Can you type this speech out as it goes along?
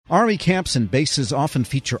Army camps and bases often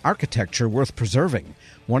feature architecture worth preserving.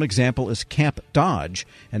 One example is Camp Dodge,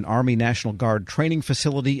 an Army National Guard training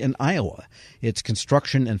facility in Iowa. Its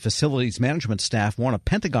construction and facilities management staff won a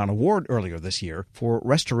Pentagon award earlier this year for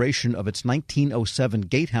restoration of its 1907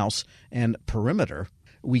 gatehouse and perimeter.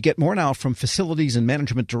 We get more now from Facilities and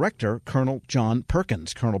Management Director Colonel John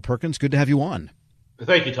Perkins. Colonel Perkins, good to have you on.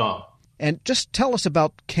 Thank you, Tom. And just tell us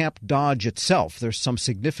about Camp Dodge itself. There's some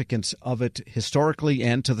significance of it historically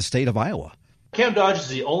and to the state of Iowa. Camp Dodge is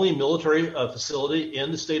the only military facility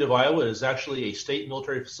in the state of Iowa. It is actually a state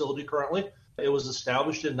military facility currently. It was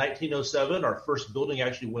established in 1907. Our first building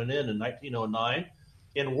actually went in 1909.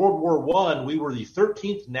 In World War I, we were the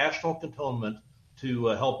 13th national cantonment to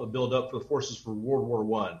help build up for the forces for World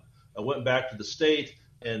War I. I went back to the state,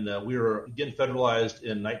 and we were again federalized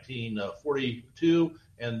in 1942.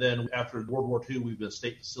 And then after World War II, we've been a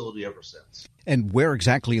state facility ever since. And where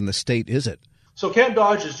exactly in the state is it? So Camp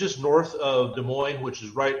Dodge is just north of Des Moines, which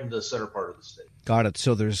is right in the center part of the state. Got it.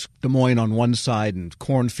 So there's Des Moines on one side and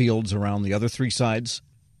cornfields around the other three sides?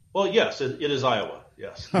 Well, yes, it is Iowa.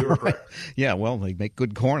 Yes, you're correct. Yeah, well, they make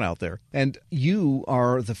good corn out there. And you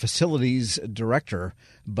are the facilities director,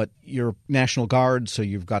 but you're National Guard, so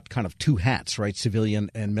you've got kind of two hats, right?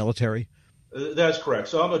 Civilian and military? That's correct.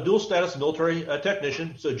 So I'm a dual status military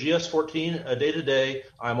technician. So GS-14 day to day.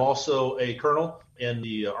 I'm also a colonel in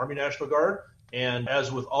the Army National Guard. And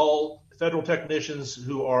as with all federal technicians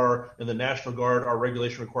who are in the National Guard, our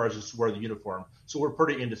regulation requires us to wear the uniform. So we're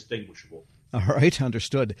pretty indistinguishable. All right,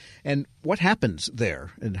 understood. And what happens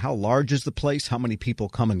there? And how large is the place? How many people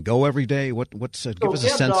come and go every day? Give us a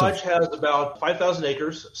sense Camp Dodge has about 5,000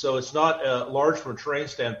 acres, so it's not large from a terrain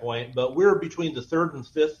standpoint, but we're between the third and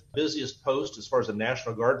fifth busiest post as far as the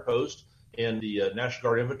National Guard post in the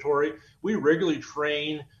National Guard inventory. We regularly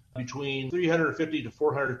train between 350 to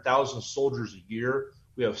 400,000 soldiers a year.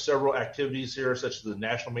 We have several activities here, such as the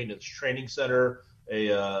National Maintenance Training Center,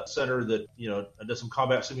 a center that does some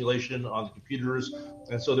combat simulation on the computers,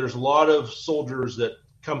 and so there's a lot of soldiers that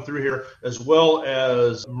come through here, as well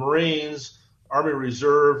as Marines, Army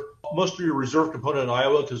Reserve, most of your reserve component in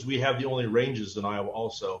Iowa, because we have the only ranges in Iowa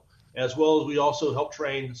also, as well as we also help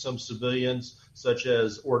train some civilians,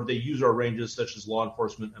 or they use our ranges, such as law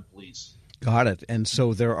enforcement and police. Got it. And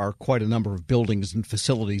so there are quite a number of buildings and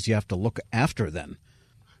facilities you have to look after then.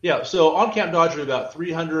 Yeah, so on Camp Dodge, we have about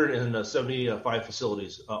 375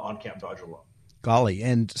 facilities on Camp Dodge alone. Golly,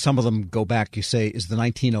 and some of them go back, you say, is the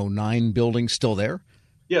 1909 building still there?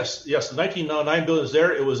 Yes, the 1909 building is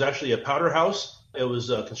there. It was actually a powder house. It was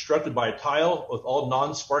constructed by tile with all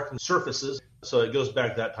non-sparking surfaces, so it goes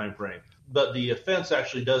back that time frame. But the fence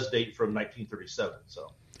actually does date from 1937.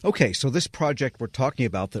 Okay, so this project we're talking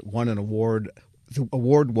about that won an award, the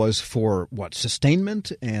award was for what,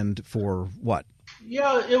 sustainment and for what?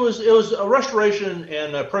 Yeah, it was a restoration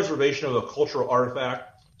and a preservation of a cultural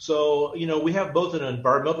artifact. So, we have both an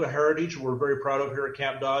environmental heritage we're very proud of here at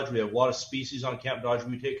Camp Dodge. We have a lot of species on Camp Dodge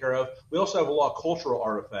we take care of. We also have a lot of cultural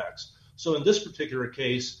artifacts. So in this particular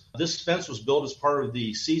case, this fence was built as part of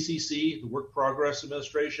the CCC, the Work Progress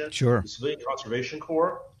Administration, sure, the Civilian Conservation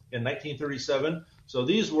Corps in 1937. So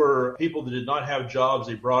these were people that did not have jobs.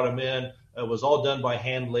 They brought them in. It was all done by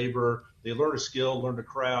hand labor. They learned a skill, learned a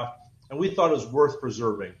craft. And we thought it was worth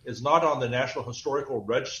preserving. It's not on the National Historical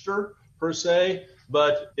Register per se,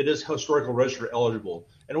 but it is Historical Register eligible.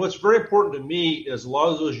 And what's very important to me is a lot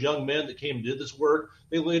of those young men that came and did this work,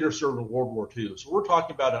 they later served in World War II. So we're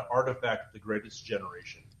talking about an artifact of the greatest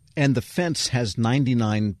generation. And the fence has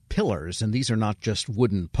 99 pillars, and these are not just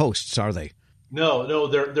wooden posts, are they? No,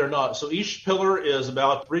 they're not. So each pillar is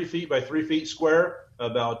about 3 feet by 3 feet square,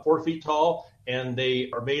 about 4 feet tall, and they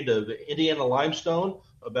are made of Indiana limestone,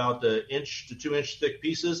 about 1 inch to 2 inch thick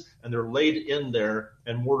pieces, and they're laid in there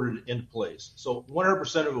and mortared into place. So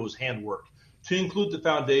 100% of it was handwork. To include the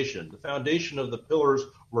foundation of the pillars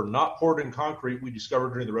were not poured in concrete we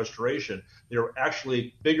discovered during the restoration. They were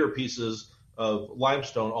actually bigger pieces of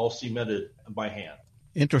limestone, all cemented by hand.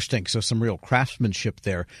 Interesting. So some real craftsmanship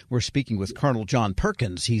there. We're speaking with Colonel John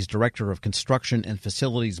Perkins. He's Director of Construction and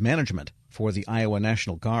Facilities Management for the Iowa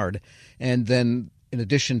National Guard. And then in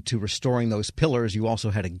addition to restoring those pillars, you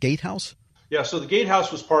also had a gatehouse? Yeah, so the gatehouse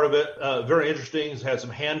was part of it. Very interesting. It had some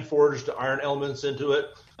hand-forged iron elements into it.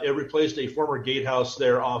 It replaced a former gatehouse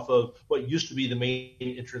there off of what used to be the main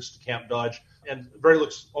entrance to Camp Dodge, and very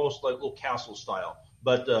looks almost like a little castle style.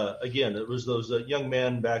 But again, it was those young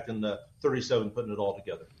men back in the 37 putting it all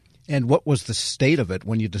together. And what was the state of it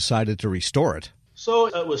when you decided to restore it? So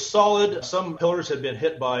it was solid. Some pillars had been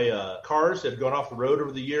hit by cars that had gone off the road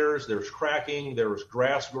over the years. There was cracking. There was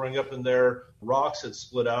grass growing up in there. Rocks had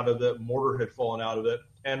split out of it. Mortar had fallen out of it.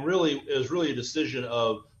 And really, it was really a decision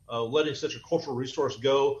of letting such a cultural resource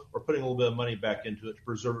go or putting a little bit of money back into it to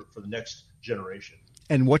preserve it for the next generation.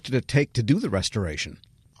 And what did it take to do the restoration?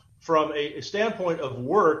 From a standpoint of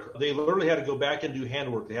work, they literally had to go back and do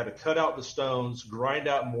handwork. They had to cut out the stones, grind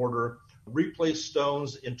out mortar, replace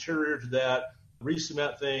stones interior to that,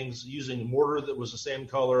 re-cement things using mortar that was the same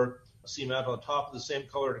color, cement on top of the same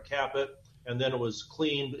color to cap it, and then it was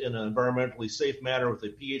cleaned in an environmentally safe manner with a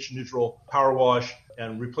pH-neutral power wash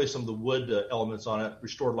and replaced some of the wood elements on it,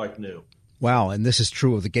 restored like new. Wow, and this is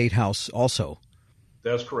true of the gatehouse also.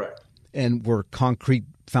 That's correct. And were concrete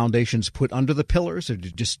foundations put under the pillars, or did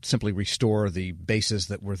you just simply restore the bases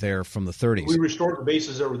that were there from the 30s? We restored the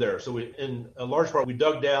bases that were there. So in a large part, we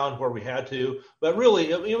dug down where we had to. But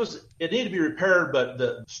really, it needed to be repaired, but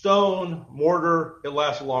the stone, mortar, it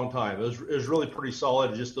lasts a long time. It was really pretty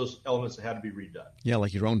solid, just those elements that had to be redone. Yeah,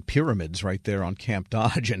 like your own pyramids right there on Camp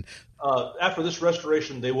Dodge. And after this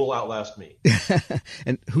restoration, they will outlast me.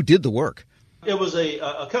 And who did the work? It was a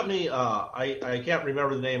company, I can't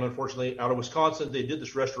remember the name, unfortunately, out of Wisconsin. They did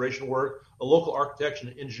this restoration work. A local architect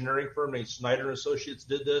and engineering firm named Snyder & Associates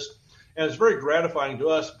did this. And it's very gratifying to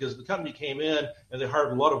us because the company came in and they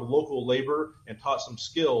hired a lot of local labor and taught some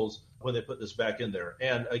skills when they put this back in there.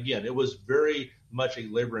 And again, it was very much a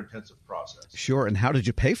labor-intensive process. Sure. And how did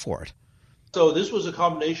you pay for it? So this was a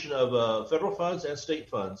combination of federal funds and state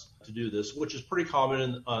funds to do this, which is pretty common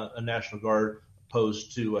in a National Guard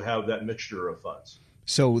post to have that mixture of funds.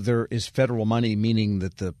 So there is federal money, meaning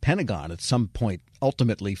that the Pentagon at some point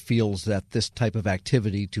ultimately feels that this type of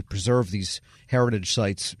activity to preserve these heritage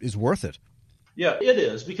sites is worth it. Yeah, it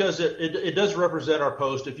is, because it does represent our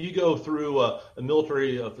post. If you go through a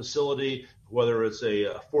military facility, whether it's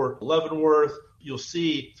a Fort Leavenworth, you'll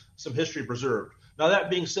see some history preserved. Now, that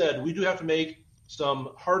being said, we do have to make some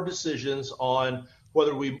hard decisions on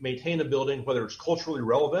whether we maintain a building, whether it's culturally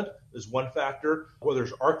relevant is one factor, whether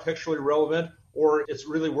it's architecturally relevant, or it's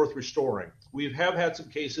really worth restoring. We have had some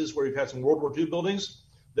cases where we've had some World War II buildings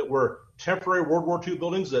that were temporary World War II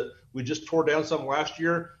buildings that we just tore down some last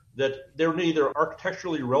year, that they're neither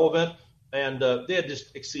architecturally relevant and they had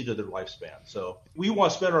just exceeded their lifespan. So we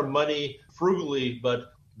want to spend our money frugally,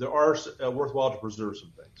 but there are worthwhile to preserve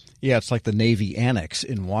some things. Yeah, it's like the Navy Annex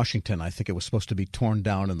in Washington. I think it was supposed to be torn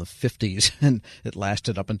down in the 50s, and it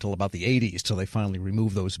lasted up until about the 80s till they finally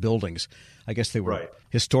removed those buildings. I guess they were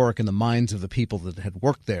historic in the minds of the people that had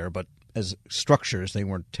worked there, but as structures, they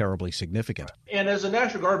weren't terribly significant. And as a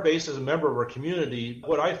National Guard base, as a member of our community,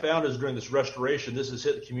 what I found is during this restoration, this has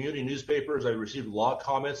hit the community newspapers. I received a lot of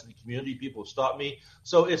comments in the community. People have stopped me.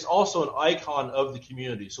 So it's also an icon of the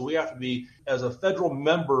community. So we have to be, as a federal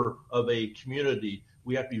member of a community,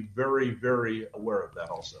 we have to be very, very aware of that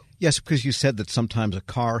also. Yes, because you said that sometimes a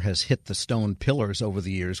car has hit the stone pillars over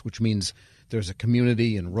the years, which means there's a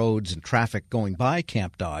community and roads and traffic going by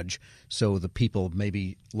Camp Dodge, so the people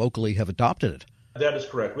maybe locally have adopted it. That is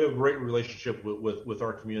correct. We have a great relationship with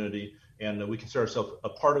our community, and we consider ourselves a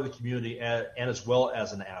part of the community and as well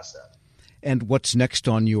as an asset. And what's next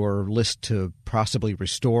on your list to possibly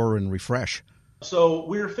restore and refresh? So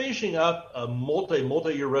we're finishing up a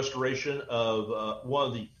multi-year restoration of one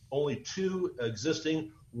of the only two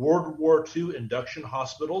existing World War II induction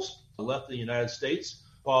hospitals left in the United States.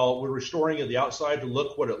 While we're restoring it the outside to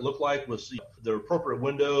look what it looked like with the appropriate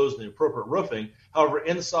windows and the appropriate roofing. However,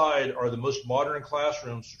 inside are the most modern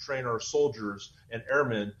classrooms to train our soldiers and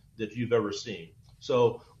airmen that you've ever seen.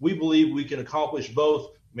 So we believe we can accomplish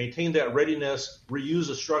both, maintain that readiness,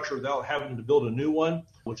 reuse a structure without having to build a new one,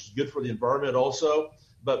 which is good for the environment also,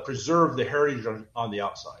 but preserve the heritage on the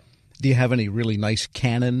outside. Do you have any really nice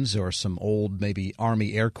cannons or some old maybe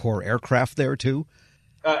Army Air Corps aircraft there too?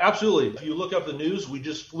 Absolutely. If you look up the news, we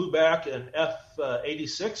just flew back an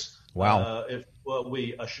F-86. Wow.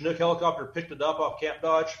 A Chinook helicopter picked it up off Camp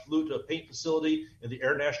Dodge, flew to a paint facility in the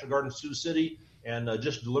Air National Guard in Sioux City, and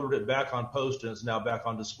just delivered it back on post, and it's now back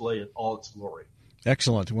on display in all its glory.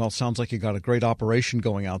 Excellent. Well, sounds like you got a great operation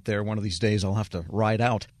going out there. One of these days I'll have to ride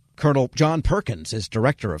out. Colonel John Perkins is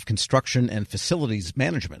Director of Construction and Facilities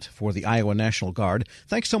Management for the Iowa National Guard.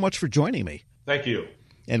 Thanks so much for joining me. Thank you.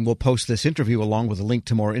 And we'll post this interview along with a link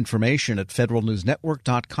to more information at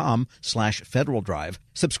federalnewsnetwork.com/Federal Drive.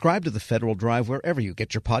 Subscribe to the Federal Drive wherever you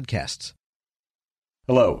get your podcasts.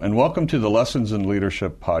 Hello, and welcome to the Lessons in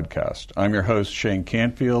Leadership podcast. I'm your host, Shane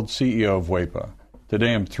Canfield, CEO of WEPA.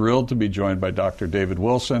 Today I'm thrilled to be joined by Dr. David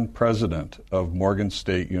Wilson, President of Morgan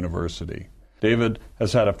State University. David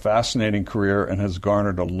has had a fascinating career and has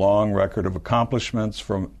garnered a long record of accomplishments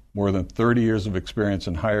from more than 30 years of experience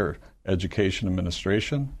in higher education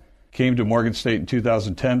administration. came to Morgan State in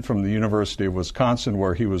 2010 from the University of Wisconsin,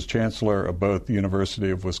 where he was chancellor of both the University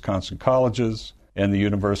of Wisconsin Colleges and the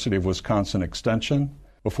University of Wisconsin Extension.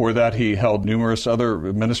 Before that, he held numerous other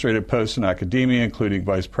administrative posts in academia, including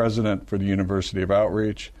vice president for the University of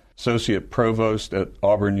Outreach, associate provost at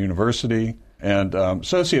Auburn University, and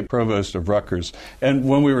associate provost of Rutgers. And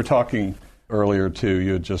when we were talking earlier, too,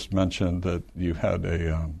 you had just mentioned that you had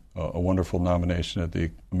a wonderful nomination at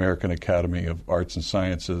the American Academy of Arts and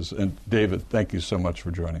Sciences. And David, thank you so much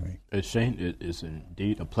for joining me. Shane, it is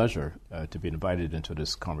indeed a pleasure to be invited into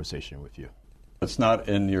this conversation with you. It's not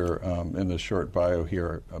in your in the short bio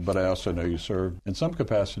here, but I also know you served in some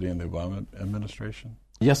capacity in the Obama administration.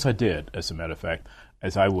 Yes, I did, as a matter of fact.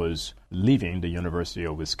 As I was leaving the University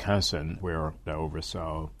of Wisconsin, where I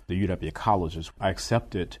oversaw the UW colleges, I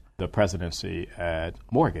accepted the presidency at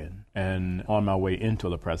Morgan. And on my way into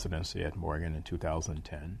the presidency at Morgan in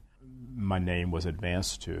 2010, my name was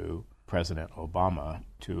advanced to President Obama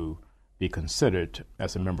to be considered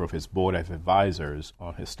as a member of his board of advisors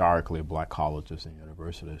on historically black colleges and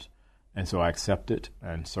universities. And so I accepted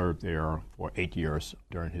and served there for 8 years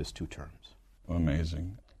during his 2 terms.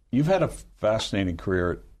 Amazing. You've had a fascinating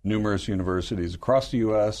career at numerous universities across the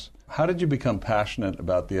U.S. How did you become passionate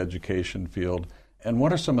about the education field, and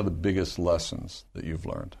what are some of the biggest lessons that you've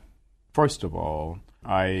learned? First of all,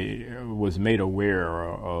 I was made aware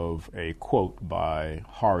of a quote by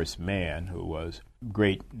Horace Mann, who was a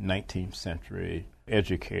great 19th century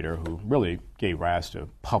educator who really gave rise to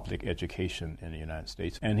public education in the United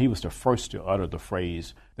States. And he was the first to utter the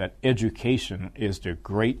phrase that education is the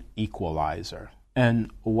great equalizer.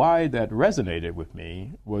 And why that resonated with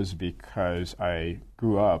me was because I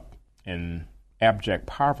grew up in abject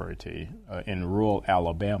poverty in rural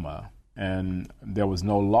Alabama, and there was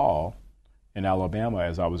no law in Alabama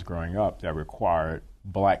as I was growing up that required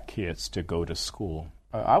black kids to go to school.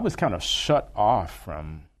 I was kind of shut off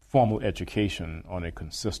from formal education on a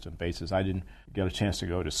consistent basis. I didn't get a chance to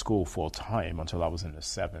go to school full time until I was in the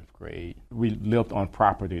 7th grade. We lived on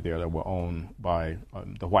property there that were owned by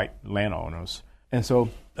the white landowners. And so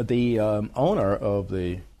the owner of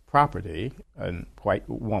the property, a white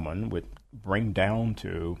woman, would bring down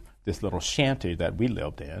to this little shanty that we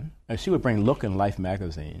lived in, and she would bring Look and Life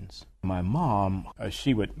magazines. My mom,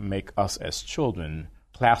 she would make us as children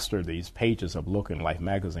plaster these pages of Look and Life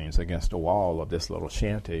magazines against the wall of this little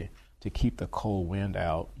shanty to keep the cold wind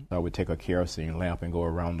out. I would take a kerosene lamp and go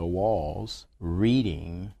around the walls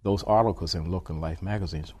reading those articles in Look and Life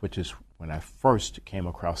magazines, which is when I first came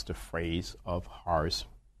across the phrase of Horace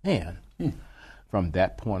Mann. From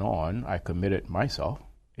that point on, I committed myself,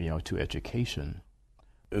 to education.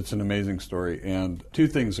 It's an amazing story, and 2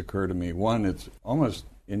 things occur to me. One, it's almost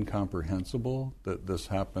incomprehensible that this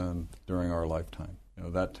happened during our lifetime.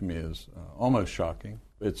 That to me is almost shocking.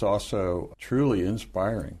 It's also truly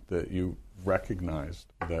inspiring that you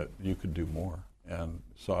recognized that you could do more and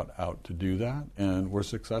sought out to do that and were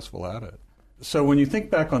successful at it. So when you think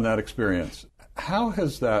back on that experience, how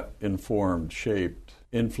has that informed, shaped,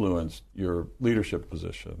 influenced your leadership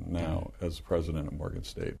position now as president of Morgan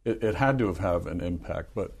State? It had to have an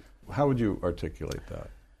impact, but how would you articulate that?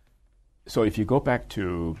 So if you go back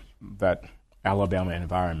to that Alabama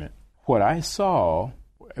environment, what I saw,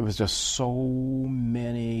 it was just so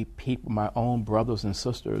many people, my own brothers and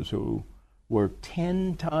sisters, who were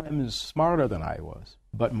 10 times smarter than I was.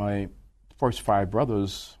 But my first 5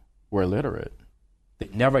 brothers were illiterate. They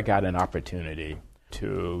never got an opportunity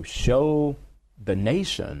to show the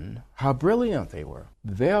nation how brilliant they were.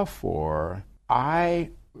 Therefore, I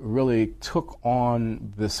really took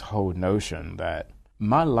on this whole notion that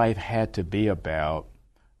my life had to be about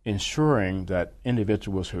ensuring that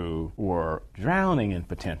individuals who were drowning in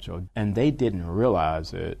potential and they didn't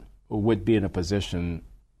realize it would be in a position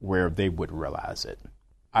where they would realize it.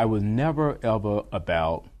 I was never ever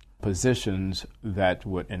about positions that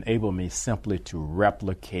would enable me simply to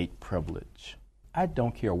replicate privilege. I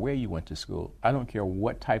don't care where you went to school. I don't care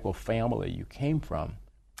what type of family you came from.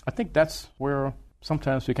 I think that's where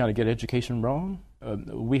sometimes we kind of get education wrong.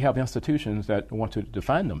 We have institutions that want to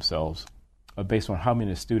define themselves based on how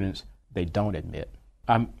many students they don't admit.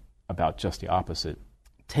 I'm about just the opposite,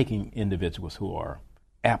 taking individuals who are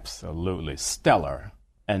absolutely stellar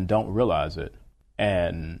and don't realize it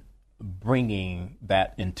and bringing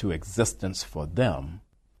that into existence for them.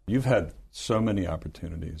 You've had so many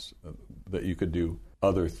opportunities that you could do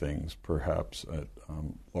other things, perhaps at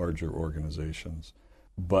larger organizations.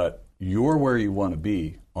 But you're where you want to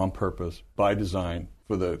be on purpose, by design,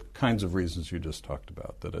 for the kinds of reasons you just talked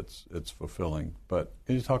about, that it's fulfilling. But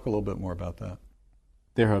can you talk a little bit more about that?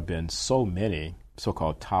 There have been so many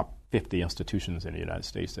so-called top 50 institutions in the United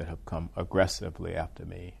States that have come aggressively after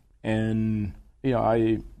me. And,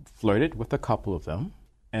 I flirted with a couple of them,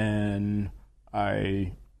 and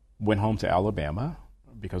I went home to Alabama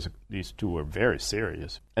because these two were very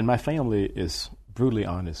serious. And my family is brutally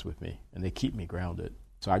honest with me, and they keep me grounded.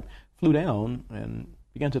 So I flew down and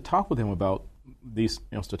began to talk with them about these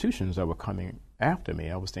institutions that were coming after me.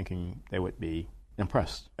 I was thinking they would be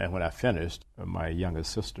impressed. And when I finished, my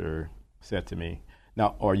youngest sister said to me,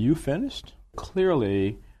 "Now, are you finished?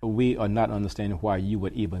 Clearly, we are not understanding why you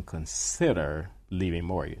would even consider leaving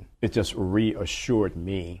Morgan." It just reassured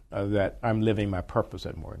me that I'm living my purpose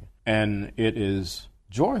at Morgan. And it is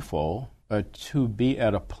joyful to be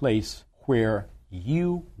at a place where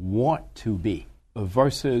you want to be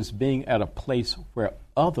versus being at a place where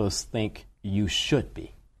others think you should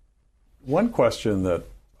be. One question that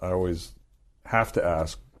I always have to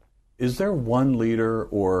ask, is there one leader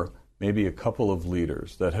or maybe a couple of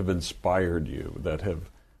leaders that have inspired you,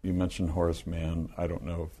 you mentioned Horace Mann, I don't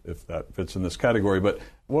know if that fits in this category, but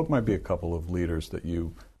what might be a couple of leaders that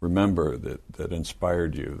you remember that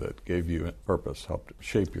inspired you, that gave you purpose, helped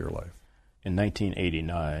shape your life? In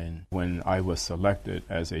 1989, when I was selected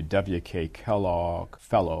as a W.K. Kellogg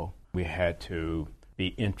Fellow, we had to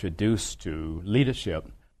be introduced to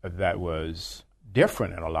leadership that was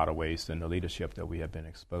different in a lot of ways than the leadership that we had been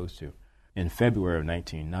exposed to. In February of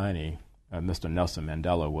 1990, Mr. Nelson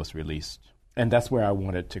Mandela was released. And that's where I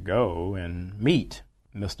wanted to go and meet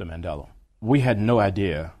Mr. Mandela. We had no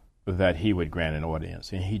idea that he would grant an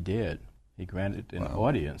audience, and he did. He granted an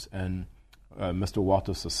audience, and Mr.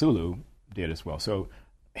 Walter Sisulu did as well. So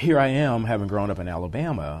here I am, having grown up in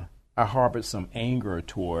Alabama. I harbored some anger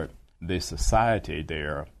toward the society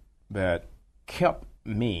there that kept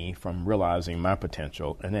me from realizing my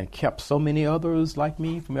potential and then kept so many others like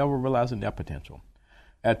me from ever realizing their potential.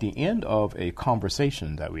 At the end of a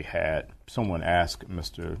conversation that we had, someone asked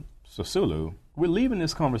Mr. Sisulu, "We're leaving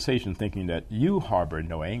this conversation thinking that you harbor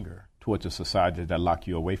no anger towards a society that locked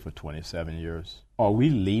you away for 27 years. Are we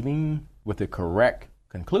leaving with the correct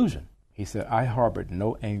conclusion?" He said, "I harbored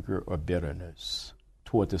no anger or bitterness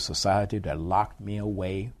toward the society that locked me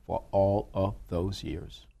away for all of those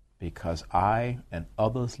years, because I and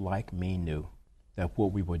others like me knew that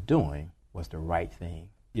what we were doing was the right thing.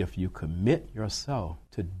 If you commit yourself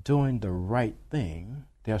to doing the right thing,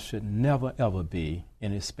 there should never, ever be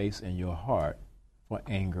any space in your heart for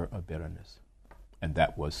anger or bitterness." And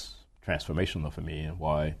that was transformational for me, and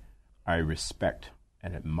why I respect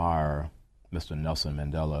and admire Mr. Nelson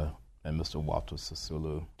Mandela and Mr. Walter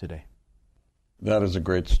Sisulu today. That is a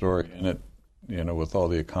great story, and it, with all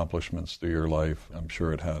the accomplishments through your life, I'm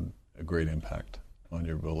sure it had a great impact on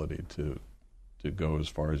your ability to go as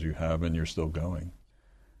far as you have, and you're still going.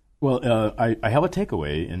 Well, I have a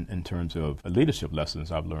takeaway in terms of leadership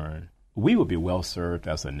lessons I've learned. We would be well served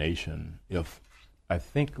as a nation if I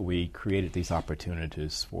think we created these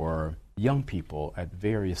opportunities for young people at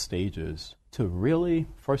various stages to really,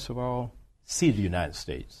 first of all, see the United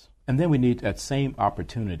States. And then we need that same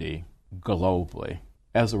opportunity globally.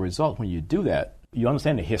 As a result, when you do that, you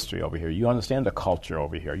understand the history over here, you understand the culture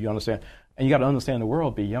over here, and you got to understand the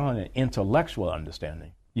world beyond an intellectual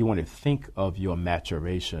understanding. You want to think of your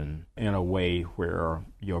maturation in a way where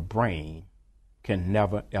your brain can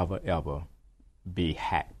never, ever, ever be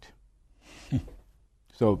hacked.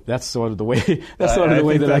 So that's sort of the way. That's sort of the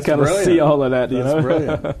way that I kind of see all of that. That's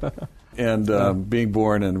brilliant. And being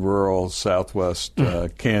born in rural Southwest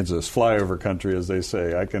Kansas, flyover country, as they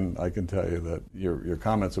say, I can tell you that your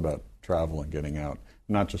comments about travel and getting out,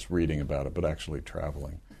 not just reading about it, but actually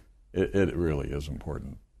traveling, it really is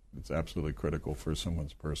important. It's absolutely critical for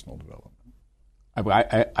someone's personal development.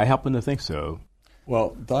 I happen to think so. Well,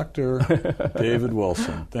 Dr. David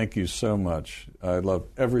Wilson, thank you so much. I love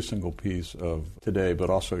every single piece of today, but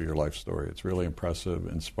also your life story. It's really impressive,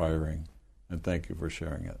 inspiring, and thank you for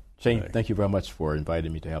sharing it. Shane, thank you very much for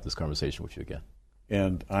inviting me to have this conversation with you again.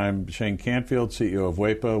 And I'm Shane Canfield, CEO of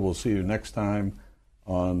WEPA. We'll see you next time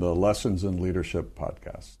on the Lessons in Leadership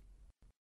podcast.